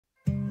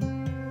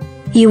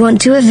You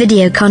want to have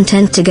video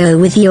content to go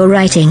with your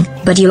writing,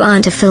 but you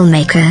aren't a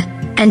filmmaker,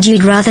 and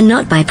you'd rather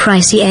not buy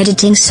pricey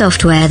editing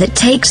software that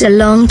takes a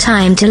long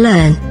time to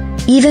learn.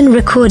 Even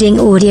recording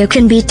audio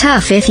can be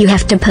tough if you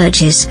have to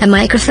purchase a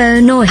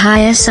microphone or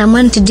hire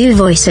someone to do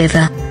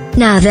voiceover.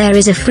 Now there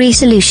is a free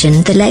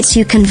solution that lets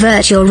you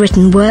convert your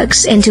written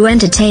works into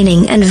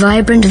entertaining and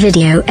vibrant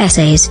video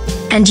essays.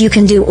 And you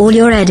can do all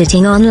your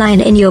editing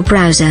online in your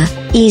browser.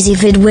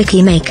 EasyVid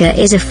Wiki Maker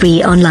is a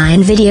free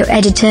online video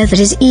editor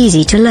that is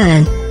easy to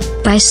learn.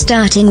 By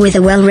starting with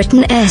a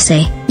well-written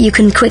essay, you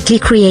can quickly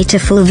create a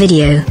full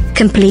video,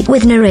 complete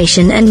with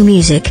narration and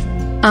music.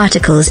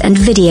 Articles and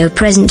video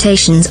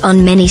presentations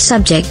on many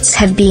subjects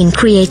have been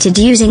created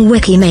using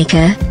Wiki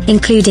Maker,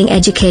 including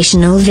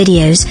educational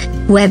videos,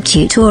 web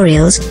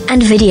tutorials,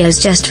 and videos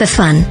just for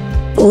fun.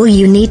 All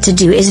you need to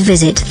do is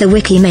visit the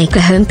Wiki Maker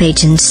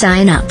homepage and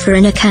sign up for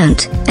an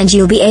account, and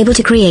you'll be able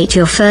to create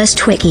your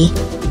first wiki.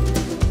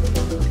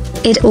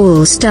 It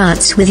all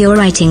starts with your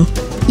writing.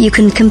 You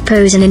can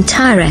compose an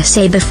entire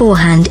essay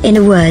beforehand in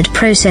a word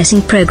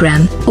processing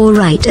program, or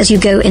write as you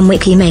go in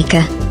Wiki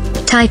Maker.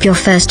 Type your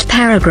first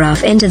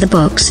paragraph into the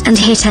box and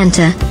hit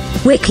enter.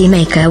 Wiki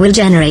Maker will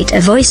generate a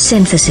voice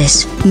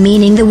synthesis,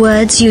 meaning the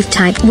words you've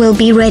typed will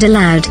be read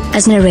aloud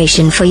as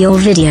narration for your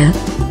video.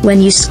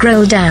 When you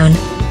scroll down,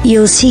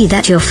 you'll see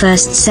that your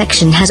first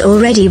section has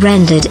already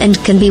rendered and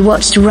can be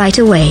watched right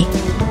away.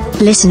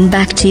 Listen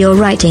back to your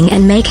writing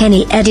and make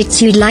any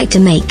edits you'd like to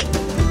make.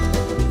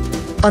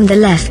 On the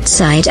left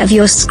side of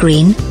your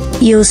screen,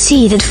 you'll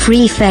see that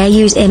free fair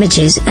use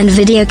images and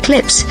video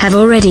clips have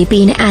already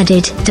been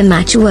added to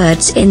match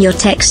words in your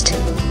text.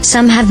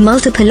 Some have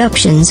multiple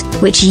options,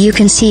 which you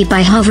can see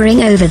by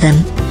hovering over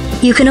them.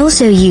 You can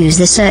also use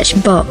the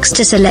search box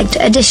to select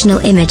additional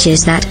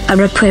images that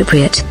are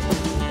appropriate.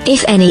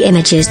 If any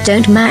images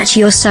don't match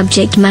your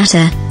subject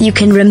matter, you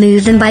can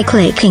remove them by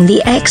clicking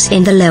the X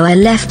in the lower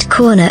left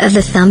corner of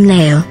the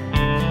thumbnail.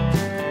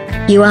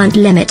 You aren't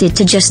limited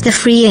to just the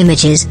free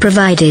images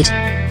provided.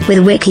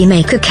 With Wiki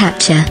Maker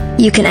Capture,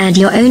 you can add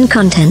your own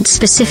content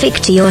specific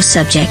to your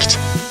subject.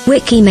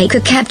 Wiki Maker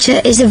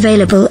Capture is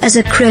available as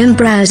a Chrome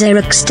browser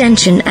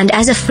extension and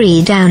as a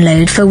free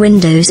download for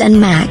Windows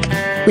and Mac.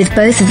 With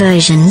both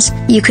versions,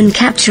 you can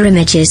capture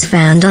images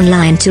found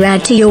online to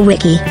add to your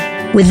wiki.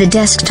 With the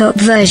desktop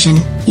version,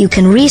 you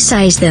can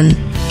resize them,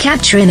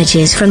 capture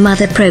images from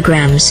other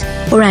programs,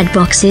 or add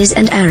boxes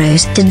and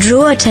arrows to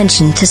draw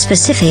attention to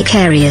specific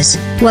areas.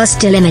 While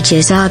still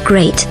images are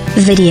great,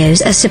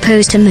 videos are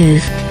supposed to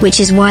move, which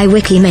is why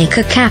Wiki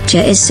Maker Capture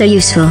is so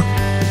useful.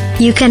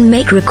 You can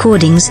make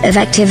recordings of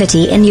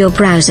activity in your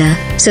browser,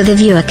 so the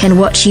viewer can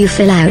watch you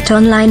fill out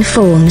online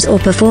forms or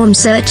perform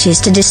searches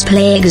to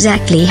display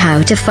exactly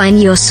how to find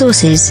your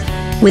sources.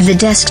 With the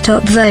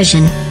desktop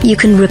version, you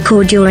can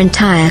record your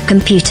entire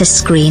computer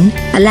screen,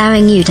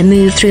 allowing you to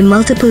move through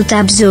multiple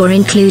tabs or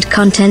include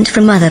content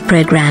from other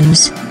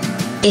programs.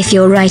 If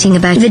you're writing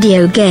about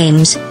video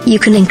games, you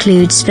can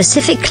include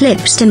specific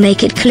clips to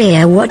make it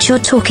clear what you're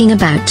talking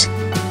about.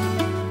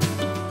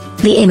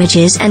 The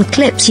images and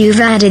clips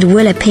you've added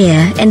will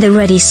appear in the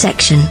Ready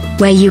section,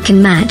 where you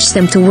can match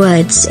them to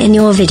words in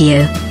your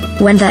video.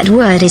 When that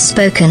word is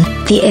spoken,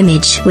 the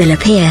image will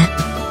appear.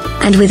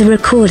 And with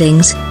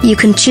recordings, you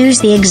can choose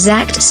the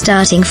exact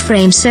starting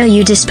frame so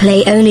you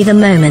display only the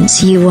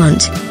moments you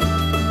want.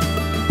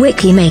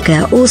 Wiki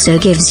Maker also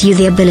gives you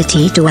the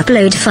ability to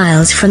upload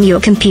files from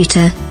your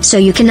computer, so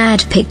you can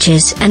add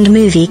pictures and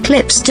movie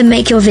clips to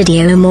make your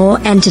video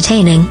more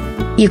entertaining.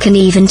 You can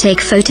even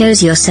take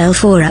photos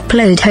yourself or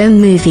upload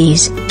home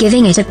movies,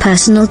 giving it a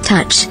personal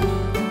touch.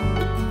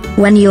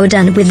 When you're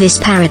done with this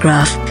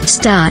paragraph,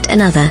 start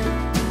another.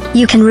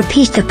 You can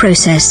repeat the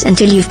process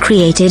until you've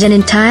created an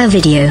entire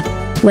video.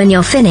 When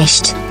you're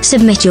finished,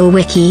 submit your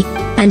wiki,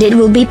 and it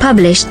will be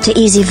published to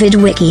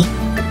EasyVid Wiki.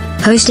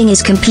 Hosting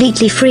is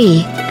completely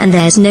free, and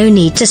there's no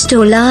need to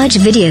store large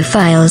video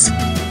files.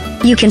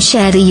 You can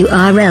share the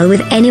URL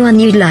with anyone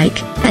you'd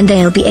like, and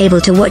they'll be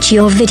able to watch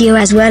your video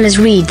as well as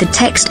read the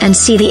text and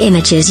see the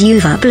images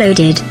you've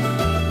uploaded.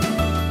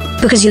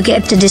 Because you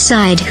get to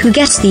decide who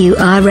gets the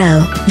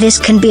URL, this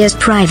can be as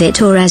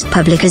private or as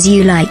public as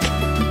you like.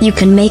 You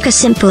can make a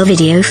simple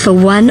video for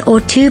 1 or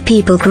 2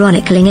 people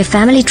chronicling a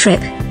family trip,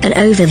 an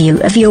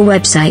overview of your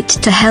website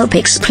to help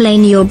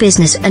explain your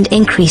business and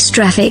increase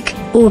traffic,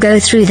 or go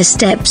through the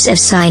steps of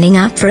signing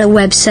up for a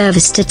web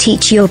service to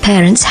teach your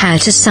parents how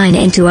to sign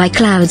into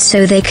iCloud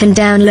so they can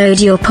download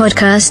your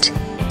podcast.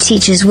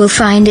 Teachers will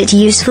find it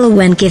useful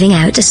when giving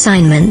out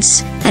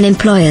assignments, and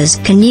employers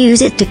can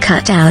use it to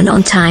cut down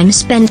on time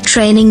spent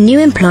training new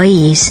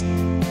employees.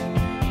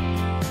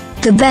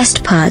 The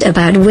best part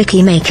about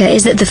Wiki Maker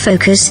is that the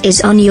focus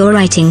is on your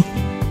writing.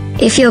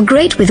 If you're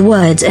great with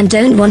words and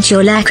don't want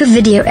your lack of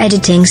video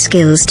editing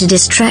skills to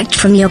distract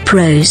from your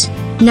prose,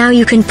 now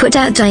you can put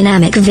out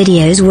dynamic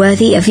videos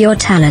worthy of your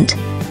talent.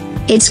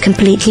 It's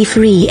completely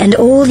free and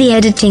all the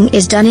editing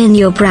is done in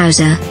your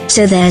browser,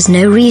 so there's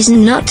no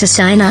reason not to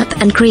sign up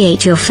and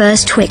create your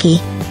first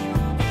wiki.